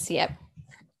questions. Yep.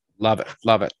 Love it.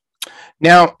 Love it.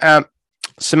 Now,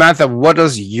 Samantha, what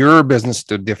does your business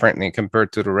do differently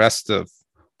compared to the rest of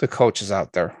the coaches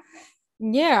out there?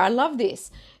 Yeah, I love this.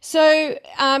 So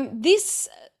this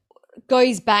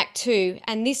goes back to,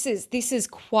 and this is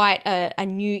quite a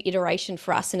new iteration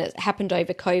for us, and it happened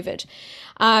over COVID.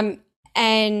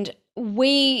 And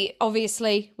we're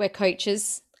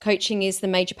coaches. Coaching is the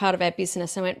major part of our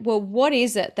business. I went, well, what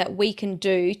is it that we can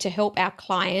do to help our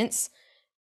clients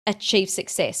achieve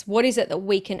success? What is it that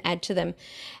we can add to them?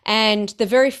 And the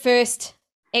very first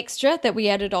extra that we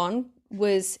added on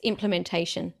was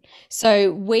implementation.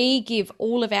 So we give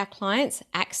all of our clients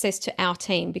access to our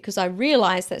team, because I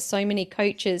realized that so many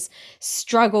coaches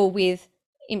struggle with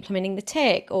implementing the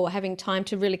tech or having time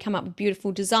to really come up with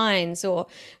beautiful designs or,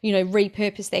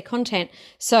 repurpose their content.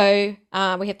 So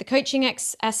we have the coaching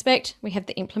aspect, we have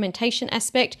the implementation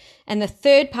aspect, and the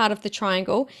third part of the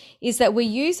triangle is that we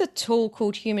use a tool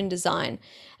called Human Design.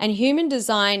 And Human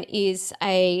Design is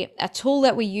a tool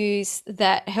that we use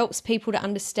that helps people to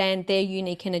understand their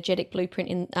unique energetic blueprint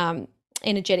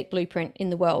in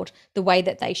the world, the way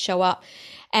that they show up.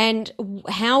 And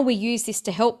how we use this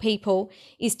to help people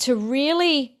is to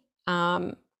really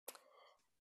um,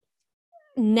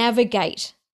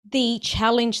 navigate the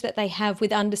challenge that they have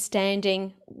with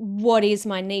understanding what is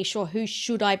my niche or who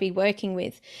should I be working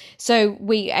with. So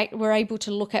we're able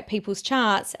to look at people's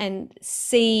charts and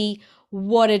see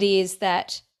what it is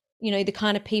that, the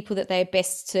kind of people that they're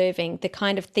best serving, the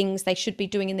kind of things they should be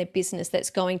doing in their business that's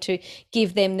going to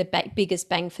give them the biggest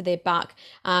bang for their buck,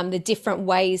 the different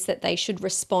ways that they should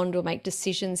respond or make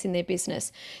decisions in their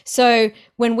business. So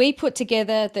when we put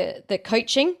together the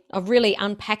coaching of really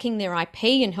unpacking their IP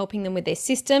and helping them with their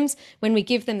systems, when we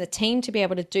give them the team to be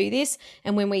able to do this,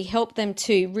 and when we help them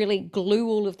to really glue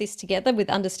all of this together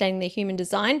with understanding their human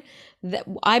design, that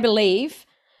I believe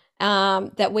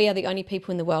that we are the only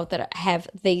people in the world that have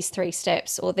these 3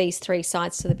 steps or these 3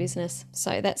 sides to the business.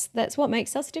 So that's what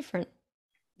makes us different.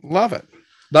 Love it.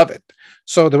 Love it.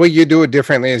 So the way you do it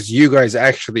differently is you guys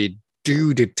actually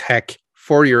do the tech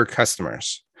for your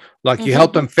customers. Like you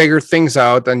help them figure things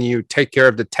out and you take care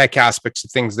of the tech aspects of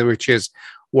things, which is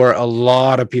where a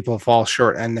lot of people fall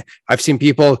short. And I've seen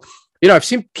people, being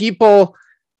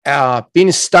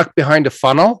stuck behind a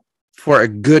funnel for a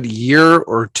good year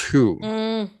or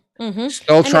 2.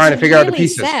 Still trying to figure out the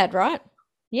pieces. Sad, right?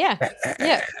 Yeah.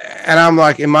 Yeah. And I'm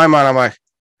like, in my mind, I'm like,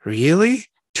 really?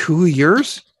 2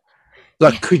 years?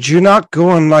 Like, could you not go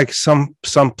on like some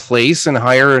place and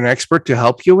hire an expert to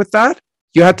help you with that?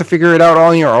 You had to figure it out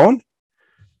on your own.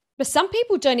 But some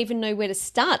people don't even know where to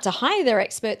start to hire their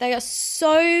expert. They are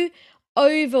so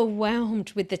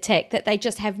overwhelmed with the tech that they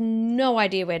just have no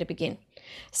idea where to begin.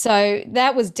 So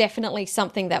that was definitely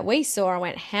something that we saw. I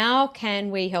went, how can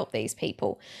we help these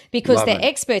people? Because their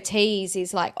expertise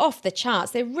is like off the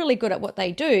charts. They're really good at what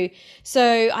they do.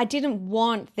 So I didn't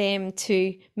want them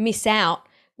to miss out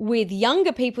with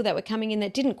younger people that were coming in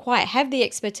that didn't quite have the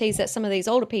expertise that some of these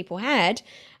older people had,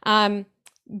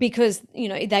 because,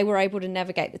 they were able to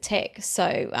navigate the tech.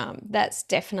 So that's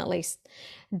definitely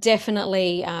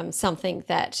something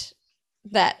that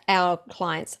our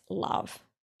clients love.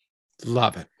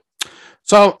 Love it.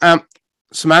 So,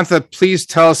 Samantha, please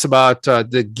tell us about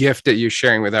the gift that you're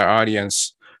sharing with our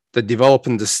audience, the Develop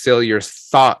and Distill Your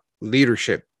Thought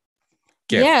Leadership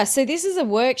gift. Yeah, so this is a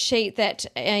worksheet that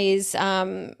is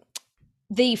all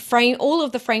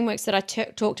of the frameworks that I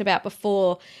talked about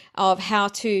before of how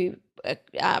to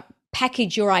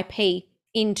package your IP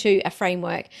into a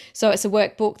framework. So it's a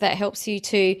workbook that helps you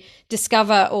to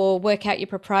discover or work out your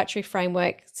proprietary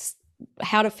frameworks,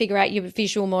 how to figure out your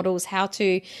visual models, how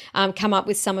to come up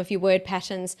with some of your word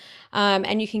patterns.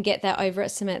 And you can get that over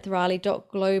at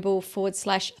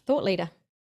samanthariley.global/thought leader.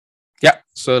 Yeah.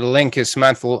 So the link is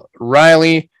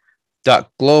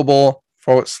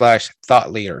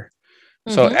samanthariley.global/thought leader.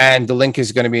 So, and the link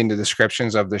is going to be in the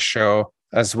descriptions of the show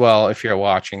as well, if you're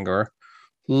watching or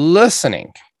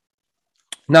listening.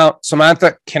 Now,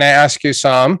 Samantha, can I ask you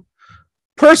some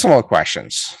personal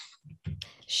questions?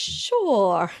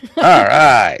 Sure. All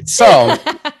right. So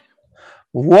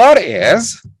what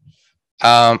is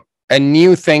a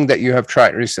new thing that you have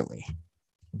tried recently?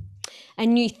 A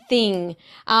new thing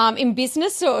in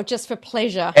business or just for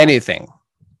pleasure? Anything.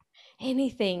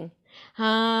 Anything,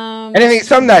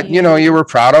 something that, you were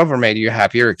proud of or made you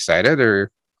happy or excited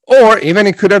or even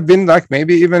it could have been like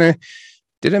maybe even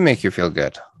didn't make you feel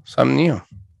good. Something new.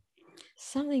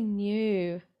 Something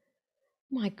new.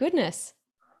 My goodness.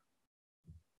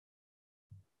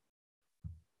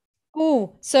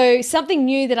 Oh, so something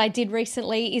new that I did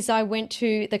recently is I went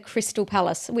to the Crystal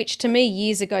Palace, which to me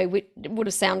years ago would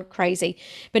have sounded crazy.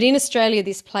 But in Australia,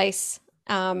 this place,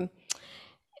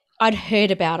 I'd heard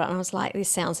about it and I was like, this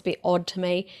sounds a bit odd to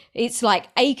me. It's like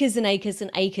acres and acres and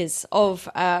acres of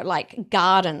like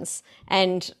gardens.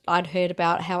 And I'd heard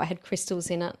about how it had crystals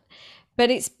in it. But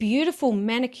it's beautiful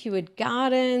manicured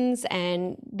gardens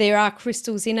and there are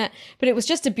crystals in it. But it was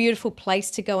just a beautiful place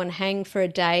to go and hang for a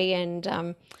day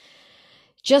and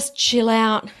just chill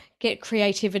out, get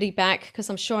creativity back, because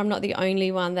I'm sure I'm not the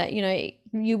only one that,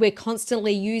 we're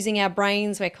constantly using our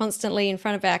brains. We're constantly in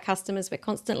front of our customers. We're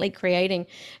constantly creating.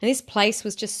 And this place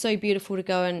was just so beautiful to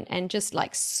go and just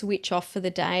like switch off for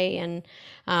the day. And,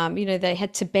 they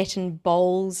had Tibetan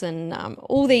bowls and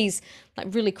all these like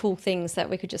really cool things that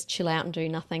we could just chill out and do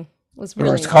nothing. It was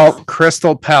really It's called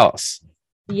Crystal Palace.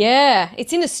 Yeah,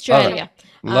 it's in Australia.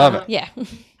 Love it. Yeah.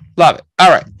 Love it.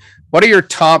 All right. What are your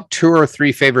top 2 or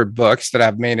 3 favorite books that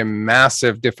have made a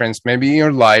massive difference, maybe in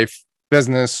your life,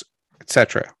 business,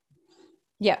 etc.?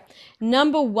 Yeah.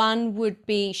 Number 1 would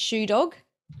be Shoe Dog,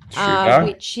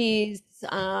 which is,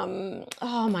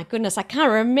 oh my goodness, I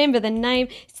can't remember the name.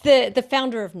 It's the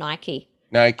founder of Nike.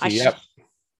 Nike, yep.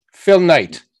 Phil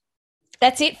Knight.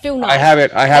 That's it, Phil Knight.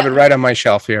 I have it right on my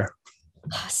shelf here.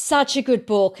 Such a good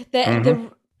book. Mm-hmm.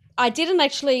 I didn't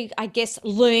actually, I guess,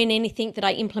 learn anything that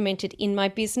I implemented in my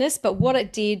business, but what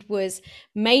it did was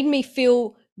made me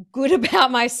feel good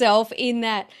about myself in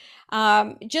that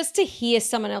just to hear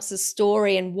someone else's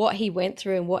story and what he went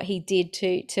through and what he did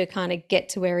to kind of get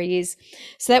to where he is.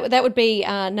 So that would be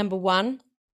number one.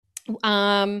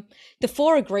 The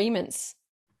Four Agreements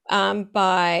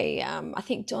by I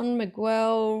think Don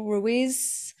Miguel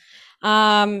Ruiz.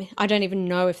 I don't even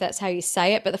know if that's how you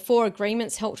say it, but the Four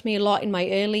Agreements helped me a lot in my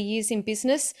early years in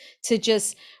business to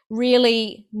just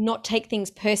really not take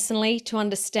things personally, to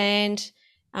understand.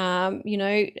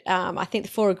 I think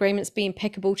the Four Agreements: be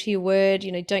impeccable to your word.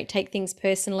 Don't take things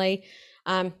personally.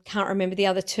 Can't remember the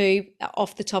other two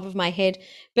off the top of my head,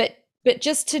 but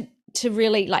just to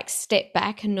really like step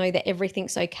back and know that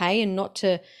everything's okay and not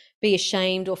to be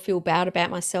ashamed or feel bad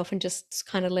about myself and just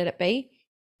kind of let it be.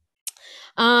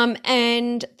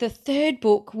 And the third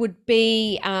book would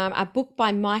be a book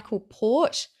by Michael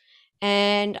Port,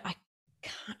 and I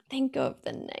can't think of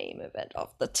the name of it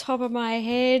off the top of my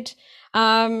head.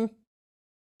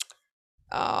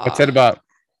 What's it about?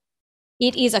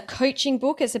 It is a coaching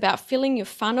book. It's about filling your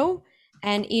funnel,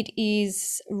 and it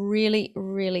is really,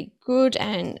 really good.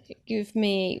 And give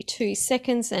me 2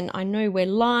 seconds, and I know we're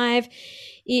live.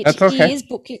 That's okay. Is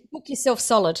Book Yourself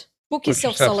Solid. Book Push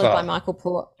Yourself yourself Solid by up. Michael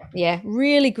Port. Yeah,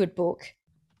 really good book.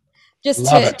 Just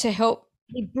Love it. to help.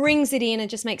 He brings it in and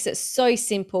just makes it so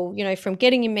simple, from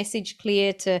getting your message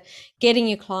clear to getting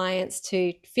your clients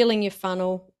to filling your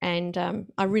funnel. And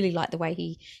I really like the way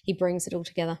he brings it all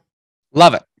together.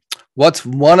 Love it. What's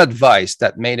one advice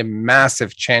that made a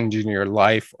massive change in your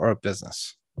life or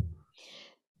business?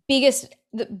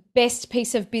 The best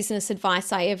piece of business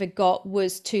advice I ever got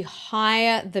was to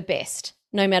hire the best,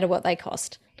 no matter what they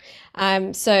cost.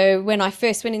 So when I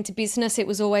first went into business, it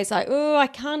was always like, oh, I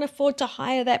can't afford to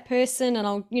hire that person.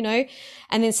 And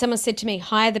and then someone said to me,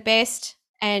 hire the best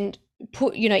and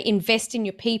invest in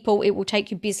your people. It will take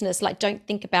your business. Like, don't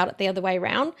think about it the other way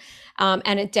around.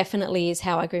 And it definitely is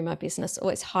how I grew my business.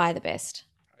 Always hire the best.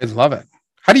 I love it.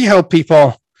 How do you help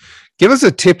people? Give us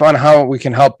a tip on how we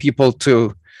can help people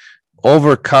to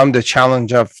overcome the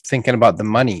challenge of thinking about the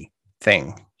money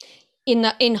thing.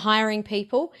 In hiring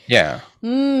people. Yeah.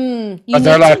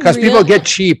 Because people get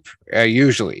cheap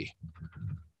usually.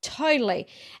 Totally.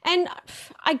 And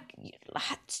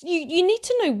you need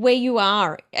to know where you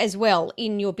are as well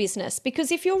in your business,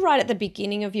 because if you're right at the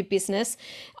beginning of your business,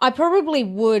 I probably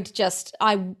would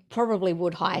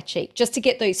hire cheap just to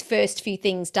get those first few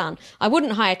things done. I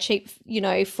wouldn't hire cheap,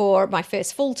 for my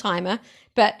first full-timer,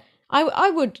 but I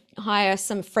would hire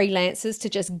some freelancers to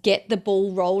just get the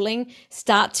ball rolling,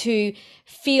 start to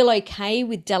feel okay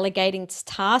with delegating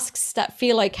tasks,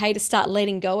 feel okay to start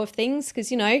letting go of things,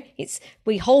 because,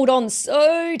 we hold on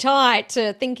so tight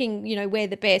to thinking, we're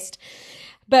the best.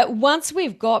 But once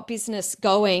we've got business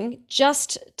going,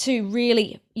 just to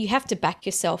really, you have to back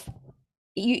yourself.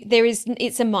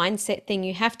 It's a mindset thing.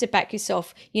 You have to back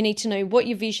yourself. You need to know what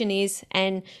your vision is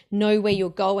and know where you're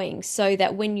going, so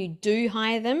that when you do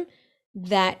hire them,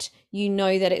 that you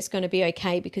know that it's going to be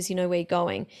okay, because you know where you're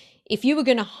going. If you were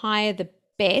going to hire the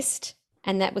best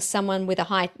and that was someone with a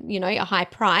high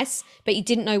price, but you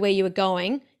didn't know where you were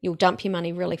going, you'll dump your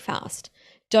money really fast.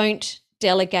 Don't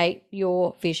delegate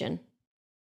your vision.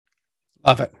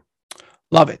 Love it.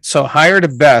 Love it. So hire the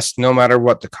best no matter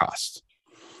what the cost.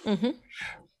 Mm-hmm.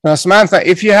 Now, Samantha,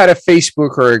 if you had a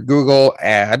Facebook or a Google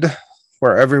ad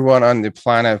where everyone on the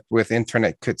planet with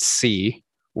internet could see,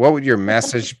 what would your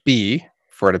message be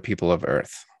for the people of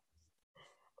Earth?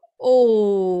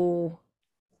 Oh,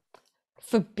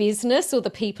 for business or the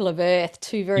people of Earth?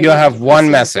 Two very. You have one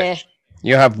message.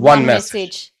 You have one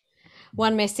message.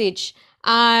 One message.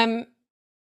 For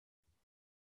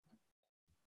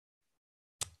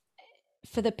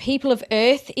the people of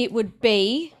Earth, it would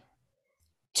be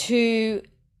to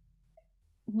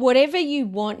whatever you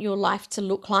want your life to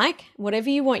look like, whatever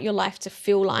you want your life to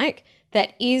feel like,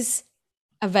 that is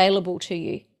available to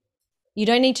you. You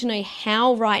don't need to know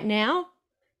how right now,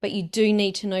 but you do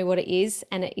need to know what it is,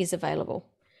 and it is available.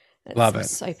 Love it. I'm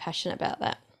so passionate about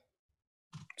that.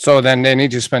 So then they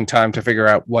need to spend time to figure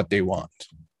out what they want.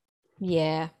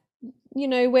 Yeah.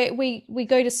 We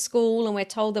go to school and we're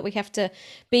told that we have to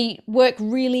work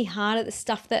really hard at the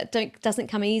stuff that doesn't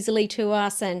come easily to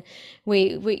us, and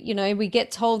we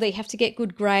get told that you have to get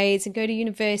good grades and go to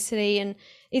university, and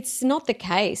it's not the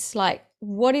case. Like,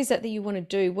 what is it that you want to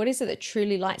do? What is it that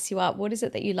truly lights you up? What is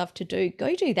it that you love to do?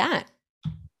 Go do that,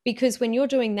 because when you're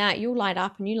doing that, you'll light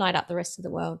up, and you light up the rest of the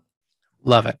world.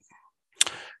 Love it.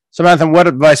 Samantha, what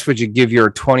advice would you give your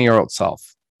 20-year-old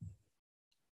self?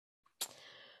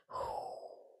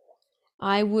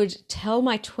 I would tell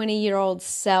my 20-year-old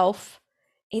self,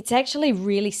 it's actually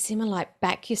really similar, like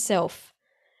back yourself.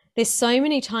 There's so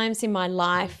many times in my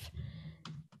life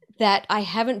that I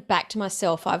haven't backed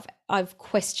myself. I've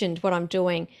questioned what I'm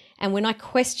doing. And when I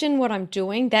question what I'm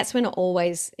doing, that's when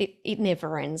it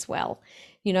never ends well.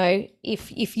 You know,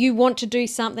 if you want to do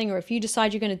something, or if you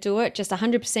decide you're going to do it, just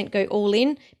 100% go all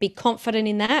in, be confident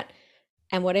in that,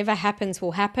 and whatever happens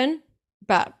will happen,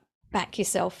 but back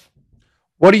yourself.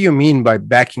 What do you mean by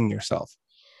backing yourself?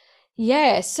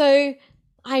 Yeah, so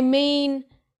I mean,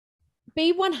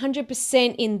 be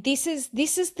 100% in this is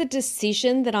the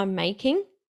decision that I'm making,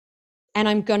 and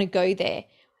I'm going to go there.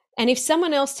 And if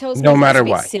someone else tells me No matter that's a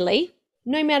bit what. silly,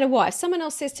 no matter what, if someone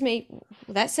else says to me,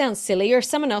 well, that sounds silly, or if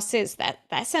someone else says that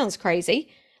sounds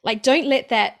crazy, like don't let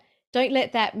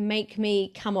that make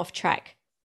me come off track.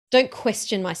 Don't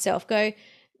question myself. Go,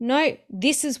 no,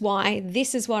 this is why,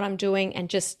 this is what I'm doing, and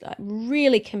just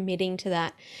really committing to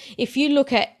that. If you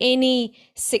look at any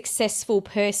successful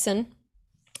person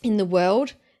in the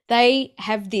world, they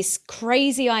have this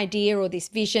crazy idea or this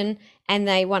vision, and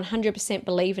they 100%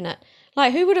 believe in it.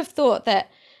 Like, who would have thought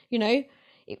that, you know,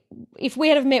 if we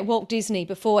had have met Walt Disney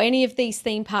before any of these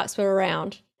theme parks were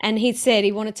around, and he'd said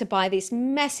he wanted to buy this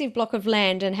massive block of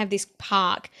land and have this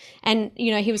park, and,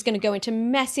 you know, he was going to go into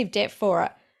massive debt for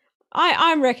it,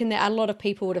 I reckon that a lot of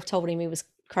people would have told him he was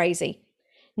crazy.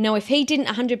 No, if he didn't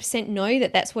 100% know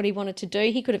that that's what he wanted to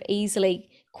do, he could have easily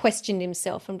questioned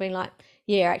himself and been like,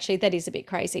 yeah, actually, that is a bit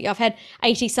crazy. I've had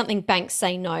 80-something banks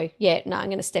say no. Yeah, no, I'm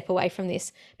going to step away from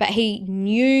this. But he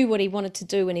knew what he wanted to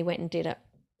do when he went and did it.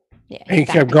 Yeah, He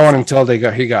kept going until he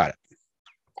got it.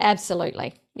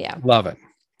 Absolutely. Yeah. Love it.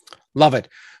 Love it.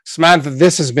 Samantha,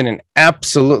 this has been an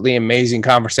absolutely amazing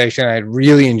conversation. I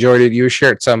really enjoyed it. You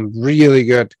shared some really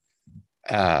good,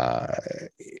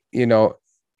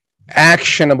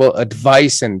 actionable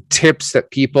advice and tips that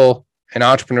people and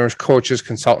entrepreneurs, coaches,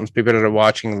 consultants, people that are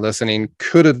watching and listening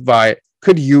could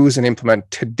use and implement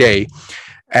today.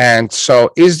 And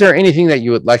so is there anything that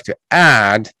you would like to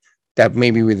add that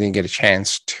maybe we didn't get a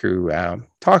chance to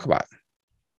talk about?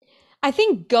 I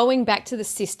think going back to the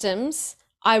systems,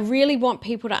 I really want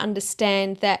people to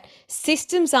understand that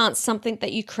systems aren't something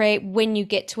that you create when you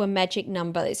get to a magic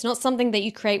number. It's not something that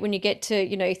you create when you get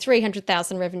to,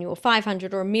 300,000 revenue or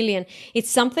 500 or $1 million. It's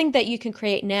something that you can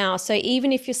create now. So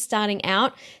even if you're starting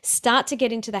out, start to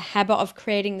get into the habit of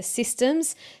creating the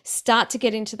systems, start to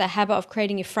get into the habit of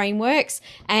creating your frameworks,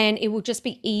 and it will just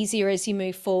be easier as you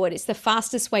move forward. It's the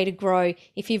fastest way to grow.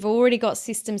 If you've already got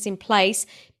systems in place,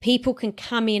 people can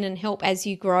come in and help as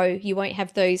you grow. You won't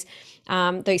have those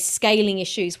scaling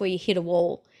issues where you hit a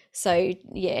wall. So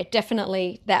yeah,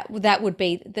 definitely that would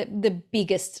be the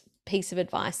biggest piece of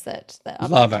advice that I'd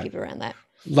like to give around that.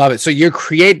 Love it. So you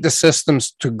create the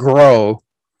systems to grow.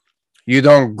 You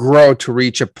don't grow to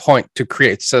reach a point to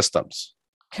create systems.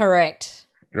 Correct.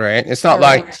 Right. It's not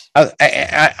Correct. Like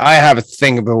I have a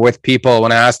thing about with people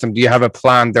when I ask them, do you have a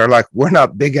plan? They're like, we're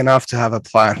not big enough to have a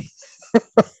plan.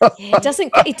 Yeah,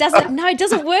 it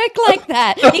doesn't work like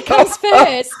that. It comes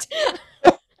first.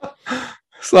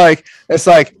 It's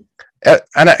like,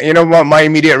 and you know what my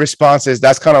immediate response is?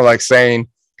 That's kind of like saying,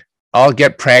 I'll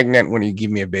get pregnant when you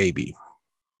give me a baby.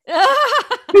 Well,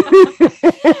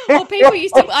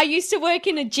 I used to work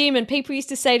in a gym, and people used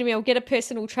to say to me, I'll get a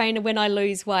personal trainer when I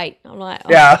lose weight. I'm like, oh.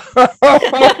 Yeah.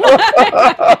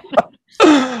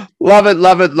 Love it,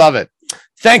 love it, love it.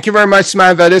 Thank you very much,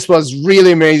 Samantha. This was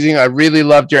really amazing. I really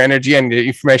loved your energy and the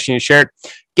information you shared.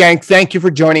 Gang, thank you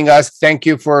for joining us. Thank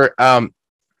you for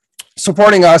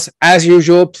supporting us. As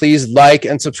usual, please like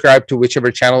and subscribe to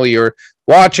whichever channel you're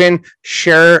watching.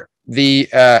 Share the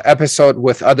episode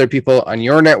with other people on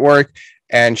your network,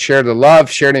 and share the love,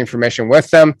 share the information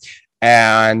with them.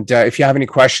 And if you have any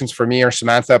questions for me or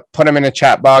Samantha, put them in the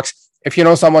chat box. If you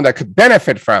know someone that could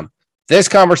benefit from this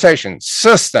conversation,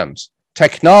 systems,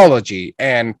 technology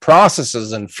and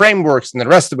processes and frameworks and the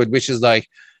rest of it, which is like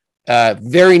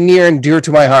very near and dear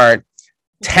to my heart,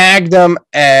 tag them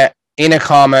in a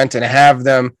comment and have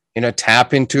them,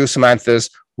 tap into Samantha's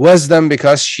wisdom,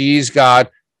 because she's got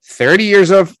 30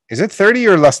 years of, is it 30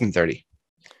 or less than 30?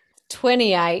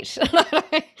 28.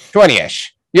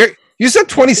 20-ish. You said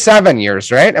 27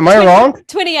 years, right? Am I wrong?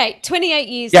 28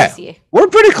 years this year. We're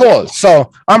pretty close.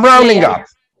 So I'm rounding up.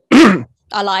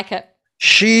 I like it.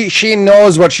 She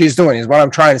knows what she's doing, is what I'm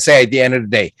trying to say at the end of the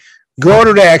day. Go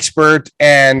to the expert,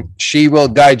 and she will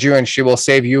guide you, and she will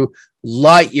save you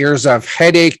light years of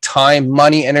headache, time,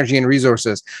 money, energy, and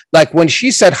resources. Like when she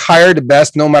said hire the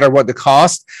best no matter what the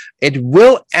cost, it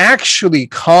will actually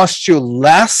cost you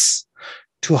less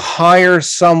to hire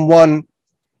someone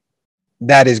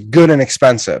that is good and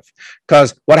expensive.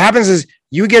 Because what happens is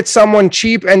you get someone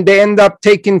cheap and they end up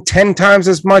taking 10 times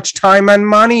as much time and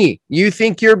money. You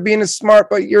think you're being smart,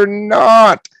 but you're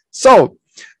not. So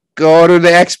go to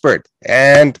the expert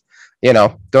and,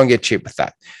 don't get cheap with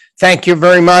that. Thank you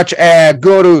very much.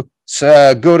 Go to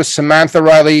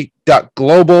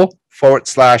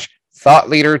SamanthaRiley.global/thought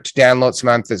leader to download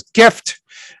Samantha's gift.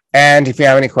 And if you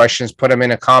have any questions, put them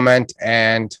in a comment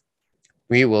and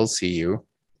we will see you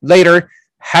later.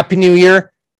 Happy New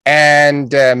Year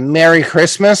and Merry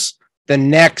Christmas. The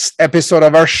next episode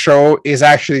of our show is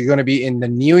actually going to be in the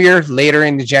new year, later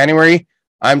in January.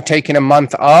 I'm taking a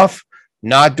month off,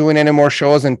 not doing any more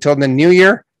shows until the new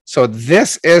year. So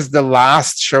this is the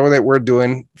last show that we're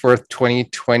doing for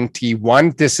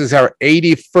 2021. This is our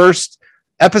 81st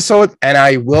episode, and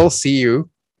I will see you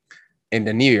in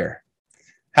the new year.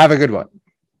 Have a good one.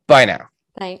 Bye now.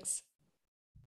 Thanks.